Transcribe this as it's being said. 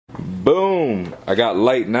boom, I got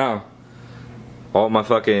light now. All my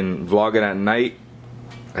fucking vlogging at night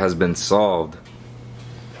has been solved.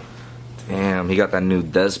 Damn, he got that new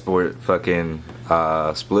Desport fucking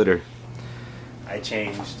splitter. I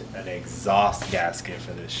changed an exhaust gasket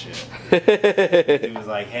for this shit. He was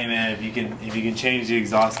like, "Hey man, if you can change the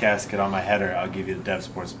exhaust gasket on my header, I'll give you the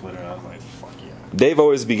Desport splitter." I was like, "Fuck yeah." Dave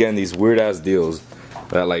always be getting these weird ass deals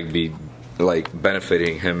that like be like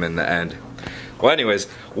benefiting him in the end. Well, anyways,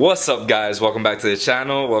 what's up guys? Welcome back to the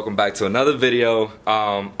channel. Welcome back to another video.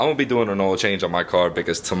 I'm gonna be doing an oil change on my car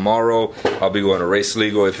because tomorrow I'll be going to Race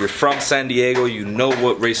Legal. If you're from San Diego, you know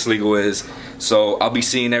what Race Legal is. So I'll be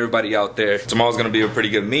seeing everybody out there. Tomorrow's gonna be a pretty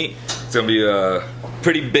good meet. It's gonna be a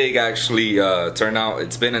pretty big actually turnout.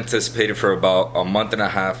 It's been anticipated for about a month and a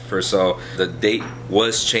half or so. The date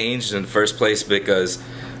was changed in the first place because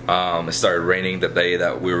it started raining the day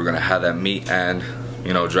that we were gonna have that meet, and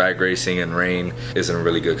you know, drag racing and rain isn't a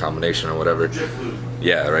really good combination or whatever. Drift lube.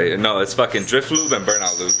 Yeah, right? No, it's fucking drift lube and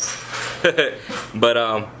burnout lube. But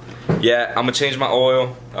yeah, I'm gonna change my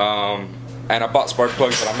oil. And I bought spark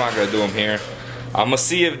plugs, but I'm not gonna do them here. I'm gonna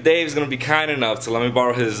see if Dave's gonna be kind enough to let me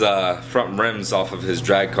borrow his front rims off of his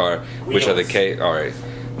drag car, which are the alright,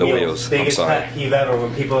 the wheels. Biggest I'm sorry. pet peeve ever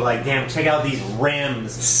when people are like, "Damn, check out these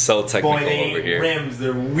rims." So technical. Boy, they over ain't here. rims,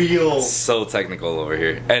 they're wheels. So technical over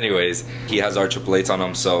here. Anyways, he has our triple eights on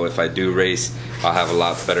him, so if I do race, I'll have a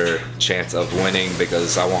lot better chance of winning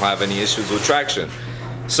because I won't have any issues with traction.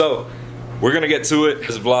 So we're gonna get to it.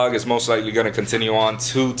 This vlog is most likely gonna continue on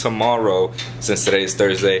to tomorrow since today is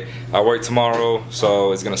Thursday. I work tomorrow,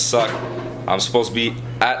 so it's gonna suck. I'm supposed to be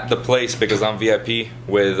at the place because I'm VIP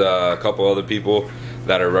with a couple other people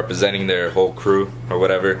that are representing their whole crew or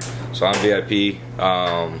whatever. So I'm VIP.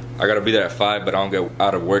 I gotta be there at 5, but I don't get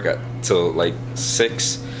out of work till like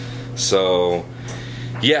 6. So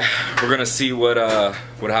yeah, we're gonna see what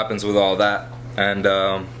happens with all that. And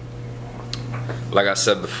like I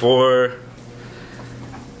said before,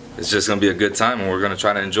 it's just gonna be a good time and we're gonna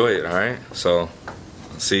try to enjoy it, alright? So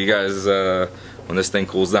I'll see you guys when this thing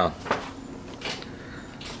cools down.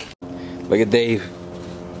 Look at Dave.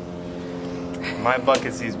 My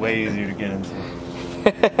bucket seat's way easier to get into.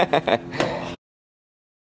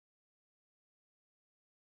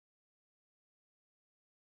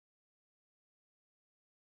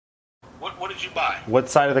 What did you buy? What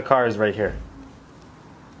side of the car is right here?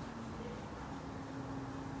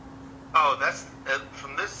 Oh, that's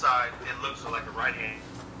from this side. It looks like a right-hand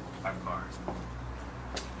car.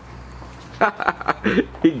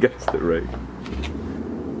 He guessed it right.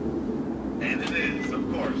 And it is, of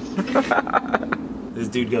course. This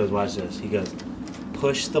dude goes, watch this. He goes,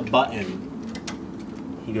 push the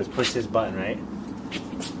button. He goes, push this button, right?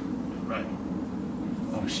 Right.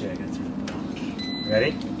 Oh shit, I gotta turn it down.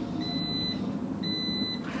 Ready?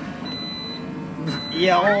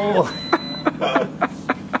 Yo!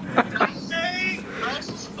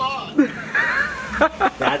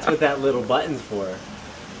 That's what that little button's for.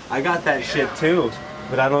 I got that shit too,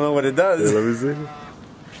 but I don't know what it does. Here, let me see.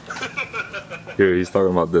 Here, he's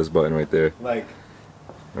talking about this button right there. Like,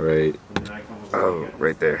 right. Oh,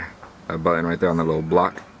 right there. That button right there on the little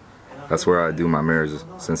block. That's where I do my mirrors.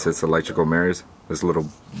 Since it's electrical mirrors, this little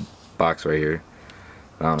box right here,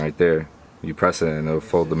 down right there. You press it and it'll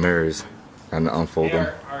fold the mirrors and unfold them,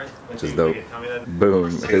 which is dope. Boom.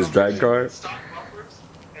 His drag car.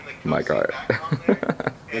 My car.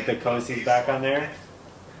 with the cozies back on there.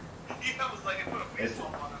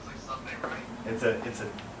 It's a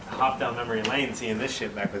hop down memory lane seeing this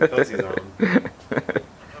shit back with cozies on them.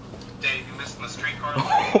 Dave, you missing the street car?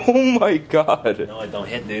 Oh my god. No, it don't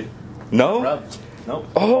hit, dude. No? Rub. Nope.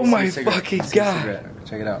 Oh my fucking god.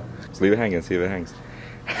 Check it out. Just leave it hanging, see if it hangs.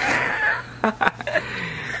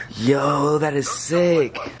 Yo, that is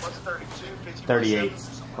sick. What's 32? 38.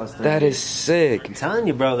 Plus 38. That is sick. I'm telling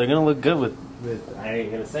you, bro, they're gonna look good with I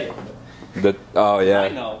ain't gonna say it. But Oh yeah. I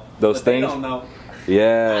know. Those but things? They don't know.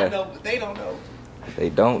 Yeah. I know, but they don't know. They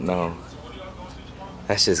don't know.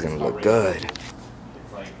 That's just gonna look good.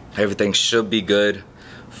 Everything should be good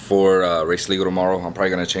for Race Legal tomorrow. I'm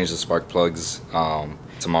probably gonna change the spark plugs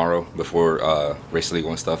tomorrow before Race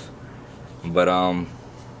Legal and stuff. But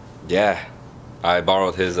yeah, I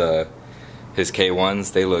borrowed his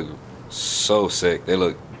K1s. They look so sick. They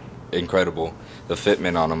look incredible. The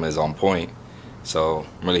fitment on them is on point. So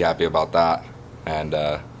I'm really happy about that. And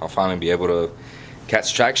I'll finally be able to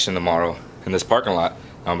catch traction tomorrow in this parking lot.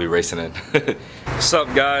 I'll be racing it. What's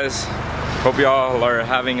up, guys? Hope y'all are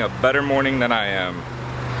having a better morning than I am.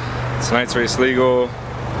 Tonight's Race Legal,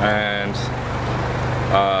 and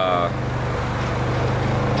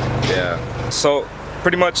yeah. So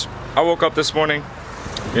pretty much, I woke up this morning,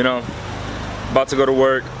 you know, about to go to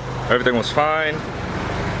work. Everything was fine.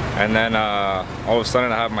 And then all of a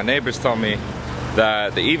sudden I have my neighbors tell me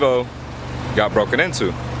that the Evo got broken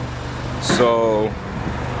into. So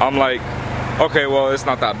I'm like, okay, well, it's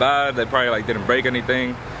not that bad. They probably like didn't break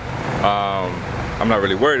anything. I'm not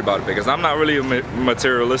really worried about it because I'm not really a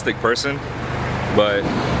materialistic person, but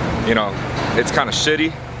you know, it's kind of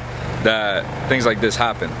shitty that things like this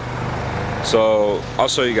happen. So I'll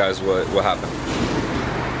show you guys what happened.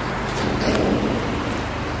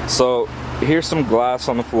 So here's some glass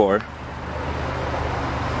on the floor.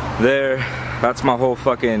 There, that's my whole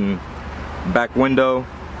fucking back window,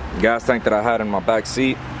 gas tank that I had in my back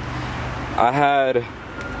seat. I had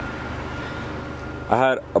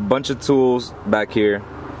a bunch of tools back here.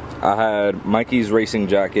 I had Mikey's racing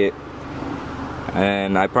jacket,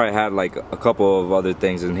 and I probably had like a couple of other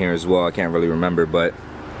things in here as well. I can't really remember, but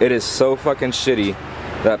it is so fucking shitty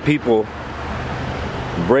that people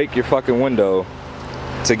break your fucking window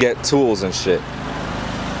to get tools and shit.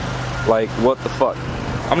 Like, what the fuck?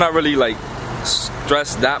 I'm not really like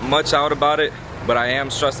stressed that much out about it, but I am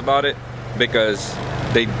stressed about it because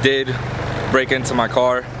they did break into my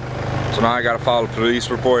car. So now I gotta file a police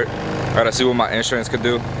report. I gotta see what my insurance could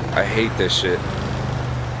do. I hate this shit.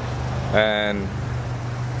 And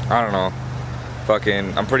I don't know.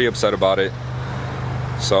 Fucking, I'm pretty upset about it.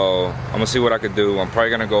 So I'm gonna see what I could do. I'm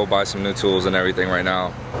probably gonna go buy some new tools and everything right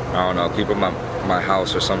now. I don't know, keep them at my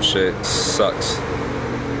house or some shit. Sucks.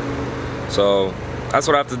 So that's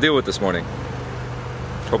what I have to deal with this morning.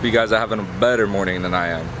 Hope you guys are having a better morning than I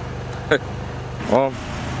am. Well,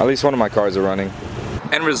 at least one of my cars are running.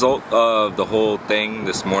 End result of the whole thing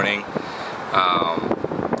this morning,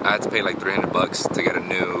 I had to pay like $300 to get a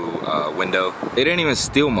new window. They didn't even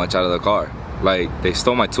steal much out of the car. Like, they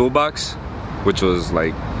stole my toolbox, which was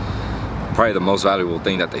like probably the most valuable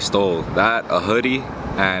thing that they stole. That, a hoodie,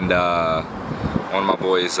 and one of my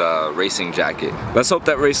boys' racing jacket. Let's hope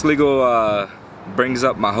that Race Legal brings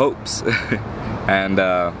up my hopes. And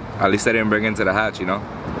at least they didn't bring into the hatch, you know?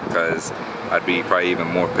 Because I'd be probably even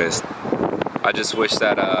more pissed. I just wish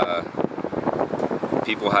that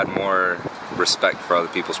people had more respect for other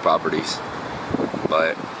people's properties.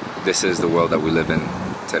 But this is the world that we live in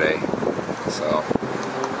today. So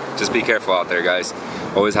just be careful out there, guys.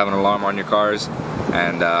 Always have an alarm on your cars,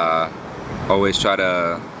 and always try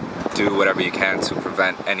to do whatever you can to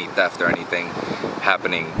prevent any theft or anything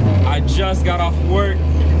happening. I just got off work,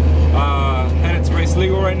 headed to Race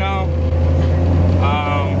Legal right now.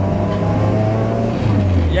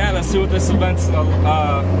 Yeah, let's see what this event's all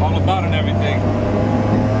about and everything.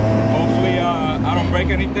 Hopefully I don't break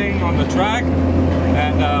anything on the track,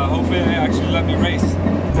 and hopefully they actually let me race.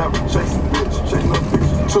 Never chasing bitch, chasing no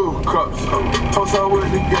bitch. 2 cups, toast out with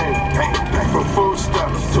the game. From food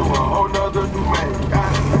stamps to a whole nother new man.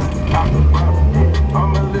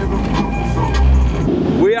 I'm a living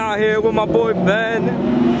proof. We out here with my boy Ben.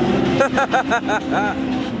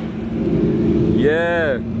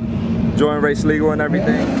 Yeah, enjoying Race Legal and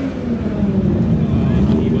everything.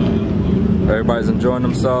 Everybody's enjoying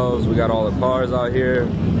themselves. We got all the cars out here.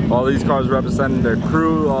 All these cars representing their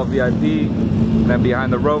crew, all VIP. And then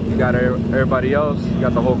behind the rope, you got everybody else. You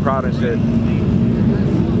got the whole crowd and shit.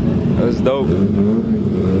 That's dope.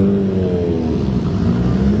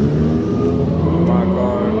 My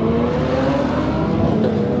car.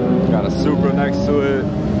 Got a Supra next to it.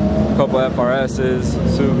 A couple FRS's,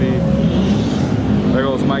 Subi. There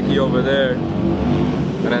goes Mikey over there.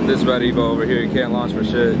 And then this red Evo over here, you can't launch for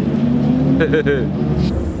shit.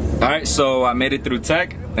 Alright, so I made it through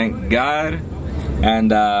tech, thank God.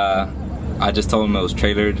 And I just told him it was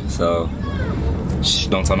trailered, so shh,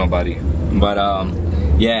 don't tell nobody. But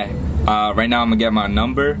yeah, right now I'm gonna get my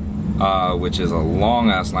number, which is a long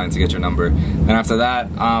ass line to get your number. And after that,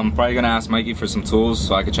 I'm probably gonna ask Mikey for some tools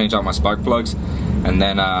so I can change out my spark plugs. And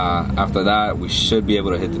then after that, we should be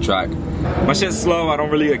able to hit the track. My shit's slow, I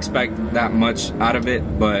don't really expect that much out of it,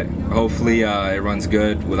 but hopefully it runs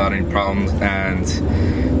good without any problems and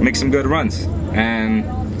make some good runs. And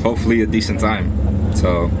hopefully a decent time.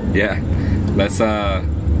 So yeah, let's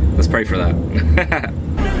pray for that.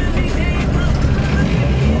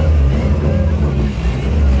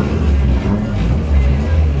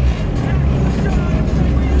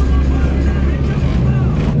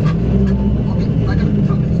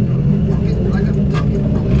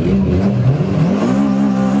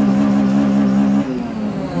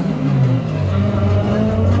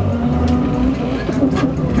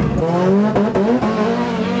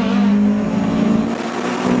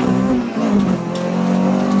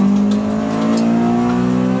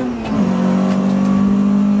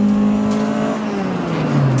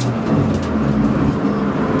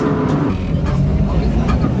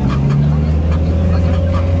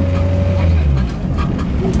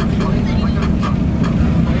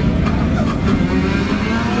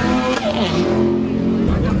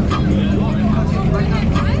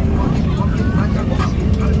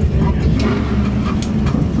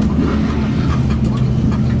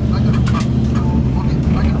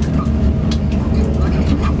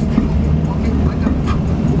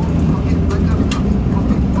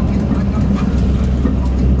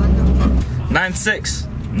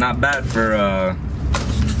 9.6, not bad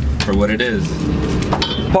for what it is.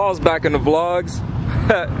 Paul's back in the vlogs.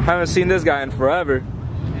 Haven't seen this guy in forever.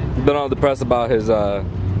 Been all depressed about his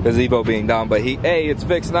Evo being down, but hey, it's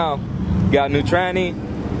fixed now. Got a new tranny.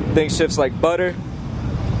 Things shifts like butter.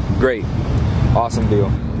 Great, awesome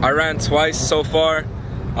deal. I ran twice so far.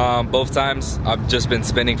 Both times I've just been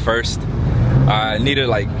spinning first. I need to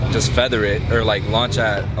like just feather it or like launch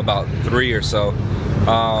at about 3 or so.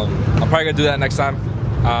 I'm probably gonna do that next time.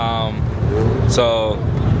 So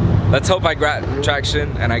let's hope I grab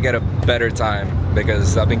traction and I get a better time,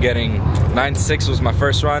 because I've been getting 9.6 was my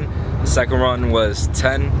first run. The second run was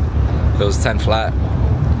 10. It was 10 flat.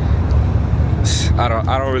 I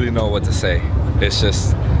don't really know what to say. It's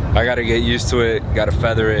just I gotta get used to it, gotta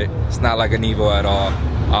feather it. It's not like an Evo at all,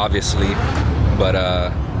 obviously, but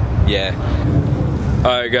yeah.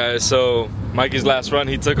 Alright guys, so Mikey's last run,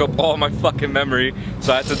 he took up all my fucking memory,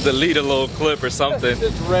 so I had to delete a little clip or something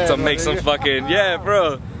to make some fucking, yeah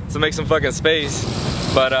bro, to make some fucking space.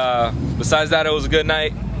 But besides that, it was a good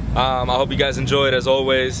night. I hope you guys enjoyed as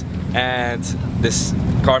always, and this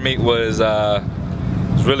car meet was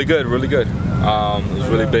really good, really good. It was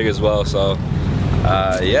really big as well, so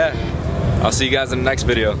yeah. I'll see you guys in the next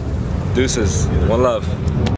video. Deuces, one love.